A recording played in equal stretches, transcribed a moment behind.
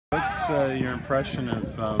What's your impression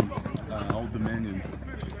of Old Dominion?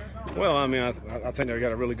 Well, I mean, I think they've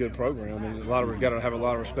got a really good program, and we've got to have a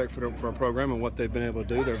lot of respect for a program and what they've been able to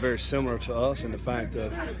do. They're very similar to us in the fact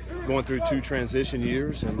of going through 2 transition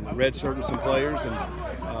years and redshirting some players,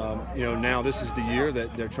 and now this is the year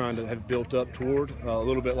that they're trying to have built up toward a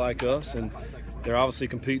little bit like us, and they're obviously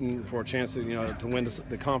competing for a chance to win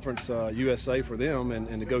the conference USA for them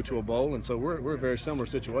and to go to a bowl, and so we're a very similar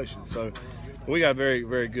situation. So we got very,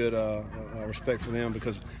 very good respect for them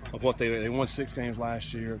because of what they won 6 games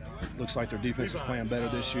last year. Looks like their defense is playing better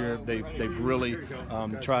this year. They've really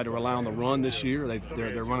tried to rely on the run this year.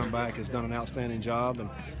 Their running back has done an outstanding job,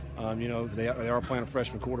 and they are playing a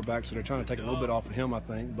freshman quarterback, so they're trying to take a little bit off of him, I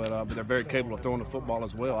think. But they're very capable of throwing the football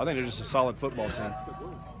as well. I think they're just a solid football team.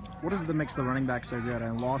 What is the mix of the running backs so good?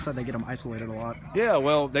 And Law said they get them isolated a lot. Yeah,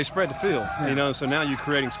 well, they spread the field, yeah. So now you're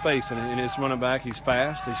creating space. And his running back, he's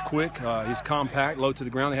fast, he's quick, he's compact, low to the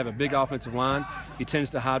ground. They have a big offensive line. He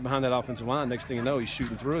tends to hide behind that offensive line. Next thing you know, he's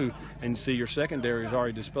shooting through, and you see your secondary is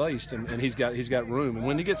already displaced, and he's got room. And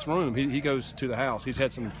when he gets room, he goes to the house. He's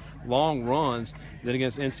had some long runs. Then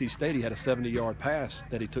against NC State, he had a 70-yard pass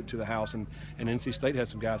that he took to the house, and NC State has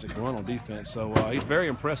some guys that can run on defense. So he's very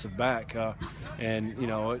impressive back, and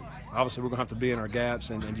obviously we're going to have to be in our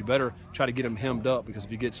gaps, and you better try to get him hemmed up, because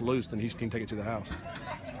if he gets loose, then he can take it to the house.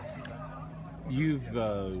 You've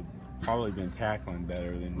probably been tackling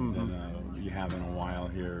better than you have in a while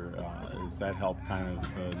here. Does that help kind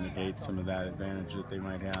of negate some of that advantage that they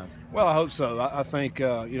might have? Well, I hope so. I think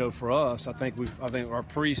for us, I think our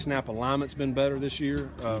pre-snap alignment's been better this year,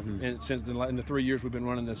 and since in the 3 years we've been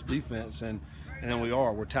running this defense, and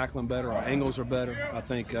we're tackling better. Our angles are better. I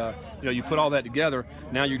think you put all that together.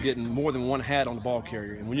 Now you're getting more than one hat on the ball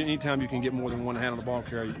carrier, and anytime you can get more than one hat on the ball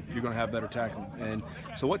carrier, you're going to have better tackling. And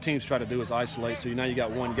so what teams try to do is isolate. So now you got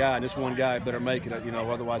one guy, and this one guy better make it.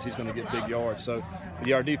 Otherwise he's going to get big yards. So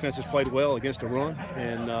our defense has played well against the run,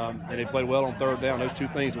 and they played well on third down. Those 2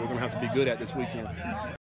 things that we're going to have to be good at this weekend.